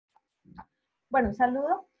Bueno, un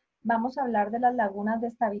saludo. Vamos a hablar de las lagunas de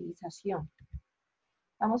estabilización.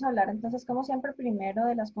 Vamos a hablar entonces, como siempre, primero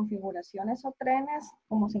de las configuraciones o trenes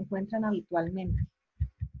como se encuentran habitualmente.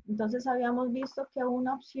 Entonces habíamos visto que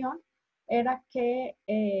una opción era que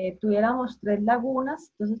tuviéramos 3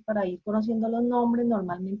 lagunas. Entonces, para ir conociendo los nombres,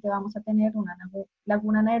 normalmente vamos a tener una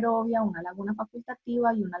laguna anaerobia, una laguna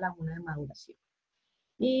facultativa y una laguna de maduración.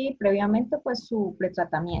 Y previamente, pues, su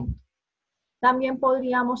pretratamiento. También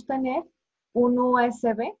podríamos tener un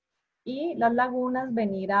USB y las lagunas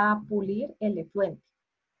venir a pulir el efluente.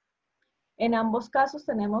 En ambos casos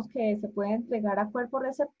tenemos que se puede entregar a cuerpo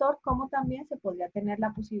receptor, como también se podría tener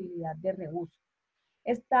la posibilidad de reuso.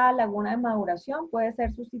 Esta laguna de maduración puede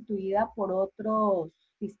ser sustituida por otros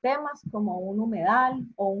sistemas como un humedal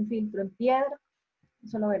o un filtro en piedra.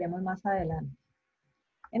 Eso lo veremos más adelante.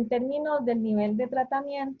 En términos del nivel de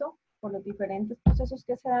tratamiento, por los diferentes procesos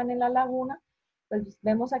que se dan en la laguna, pues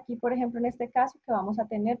vemos aquí, por ejemplo, en este caso, que vamos a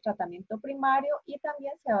tener tratamiento primario y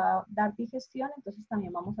también se va a dar digestión, entonces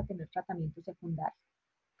también vamos a tener tratamiento secundario.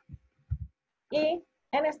 Y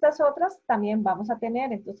en estas otras también vamos a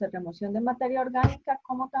tener, entonces, remoción de materia orgánica,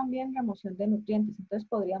 como también remoción de nutrientes. Entonces,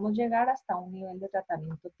 podríamos llegar hasta un nivel de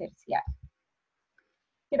tratamiento terciario.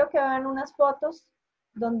 Quiero que vean unas fotos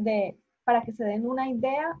donde, para que se den una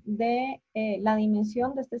idea de la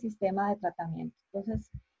dimensión de este sistema de tratamiento.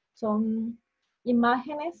 Entonces, son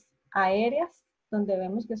imágenes aéreas donde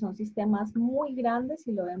vemos que son sistemas muy grandes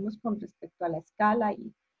y lo vemos con respecto a la escala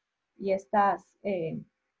y esta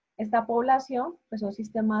población, pues son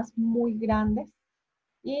sistemas muy grandes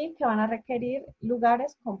y que van a requerir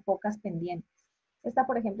lugares con pocas pendientes. Esta,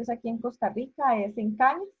 por ejemplo, es aquí en Costa Rica, es en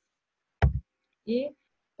Cañas, y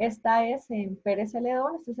esta es en Pérez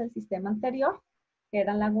Celedón. Este es el sistema anterior, que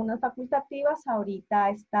eran lagunas facultativas, ahorita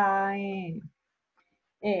está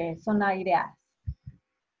son aireadas.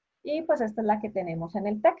 Y pues esta es la que tenemos en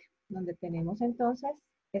el TEC, donde tenemos entonces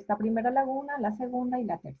esta primera laguna, la segunda y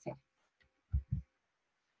la tercera.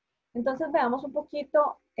 Entonces veamos un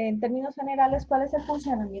poquito, en términos generales, cuál es el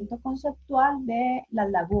funcionamiento conceptual de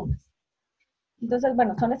las lagunas. Entonces,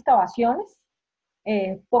 bueno, son excavaciones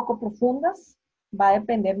poco profundas, va a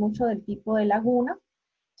depender mucho del tipo de laguna.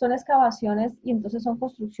 Son excavaciones y entonces son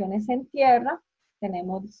construcciones en tierra.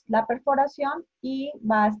 Tenemos la perforación y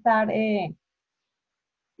va a estar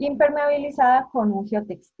impermeabilizada con un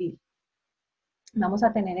geotextil. Vamos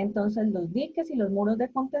a tener entonces los diques y los muros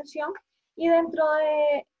de contención, y dentro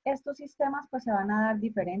de estos sistemas pues se van a dar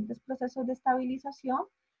diferentes procesos de estabilización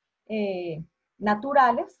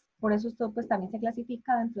naturales. Por eso esto pues también se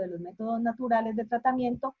clasifica dentro de los métodos naturales de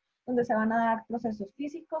tratamiento, donde se van a dar procesos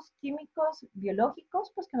físicos, químicos,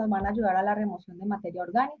 biológicos, pues que nos van a ayudar a la remoción de materia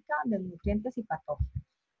orgánica, de nutrientes y patógenos.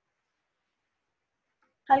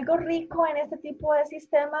 Algo rico en este tipo de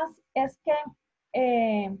sistemas es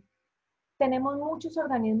que tenemos muchos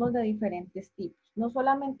organismos de diferentes tipos, no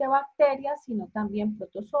solamente bacterias, sino también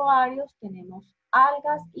protozoarios, tenemos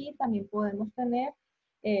algas y también podemos tener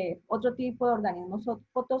otro tipo de organismos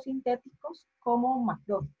fotosintéticos como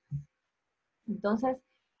macrófilos. Entonces,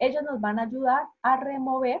 ellos nos van a ayudar a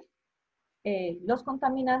remover los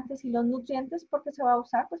contaminantes y los nutrientes porque se va a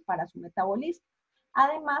usar pues para su metabolismo.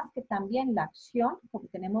 Además que también la acción, porque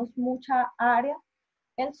tenemos mucha área,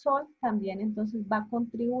 el sol también entonces va a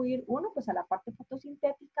contribuir, uno, pues a la parte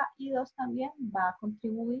fotosintética, y dos, también va a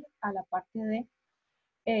contribuir a la parte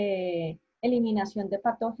de eliminación de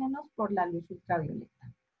patógenos por la luz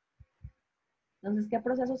ultravioleta. Entonces, ¿qué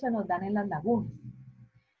procesos se nos dan en las lagunas?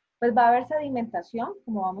 Pues va a haber sedimentación,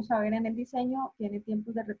 como vamos a ver en el diseño, tiene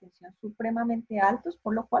tiempos de retención supremamente altos,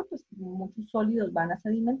 por lo cual pues muchos sólidos van a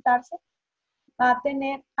sedimentarse. Va a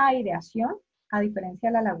tener aireación, a diferencia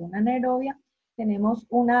de la laguna anaerobia, tenemos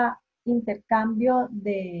un intercambio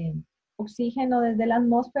de oxígeno desde la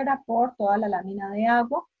atmósfera por toda la lámina de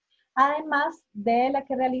agua, además de la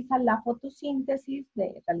que realiza la fotosíntesis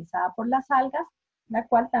realizada por las algas, la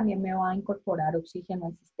cual también me va a incorporar oxígeno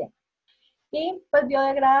al sistema. Y pues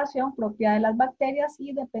biodegradación propia de las bacterias,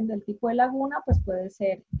 y depende del tipo de laguna, pues puede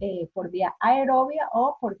ser por vía aerobia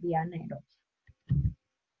o por vía anaerobia.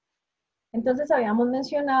 Entonces habíamos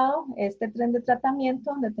mencionado este tren de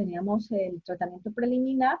tratamiento donde teníamos el tratamiento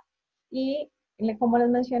preliminar y, como les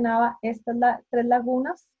mencionaba, estas 3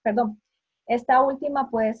 lagunas, perdón, esta última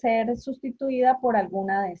puede ser sustituida por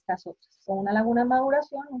alguna de estas otras, o una laguna de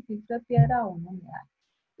maduración, un filtro de piedra o un humedal.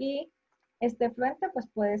 Y este efluente pues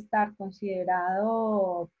puede estar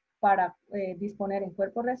considerado para disponer en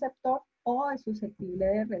cuerpo receptor o es susceptible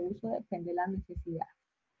de reuso, depende de las necesidades.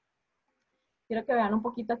 Quiero que vean un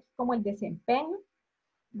poquito aquí como el desempeño.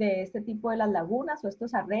 de este tipo de las lagunas o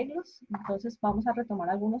estos arreglos. Entonces vamos a retomar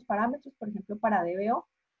algunos parámetros, por ejemplo, para DBO.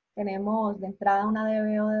 Tenemos de entrada una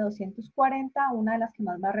DBO de 240, una de las que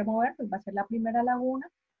más va a remover, pues va a ser la primera laguna,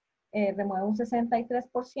 remueve un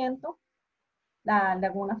 63%. La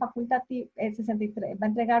laguna facultativa, 63, va a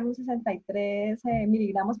entregar un 63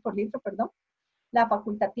 miligramos por litro, perdón. La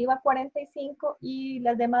facultativa 45 y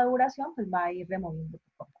las de maduración pues va a ir removiendo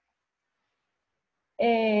poco a poco.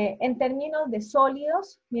 En términos de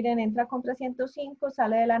sólidos, miren, entra con 305,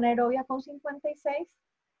 sale de la anaerobia con 56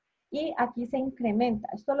 y aquí se incrementa.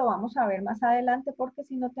 Esto lo vamos a ver más adelante porque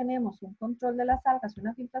si no tenemos un control de las algas,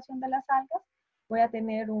 una filtración de las algas, voy a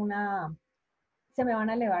tener se me van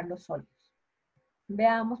a elevar los sólidos.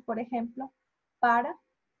 Veamos, por ejemplo, para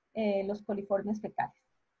los coliformes fecales.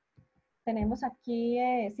 Tenemos aquí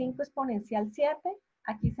 5 exponencial 7,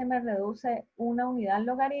 aquí se me reduce una unidad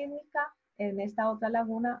logarítmica, en esta otra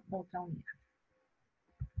laguna, otra unidad.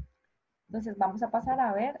 Entonces vamos a pasar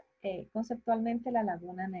a ver conceptualmente la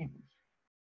laguna anaerobia.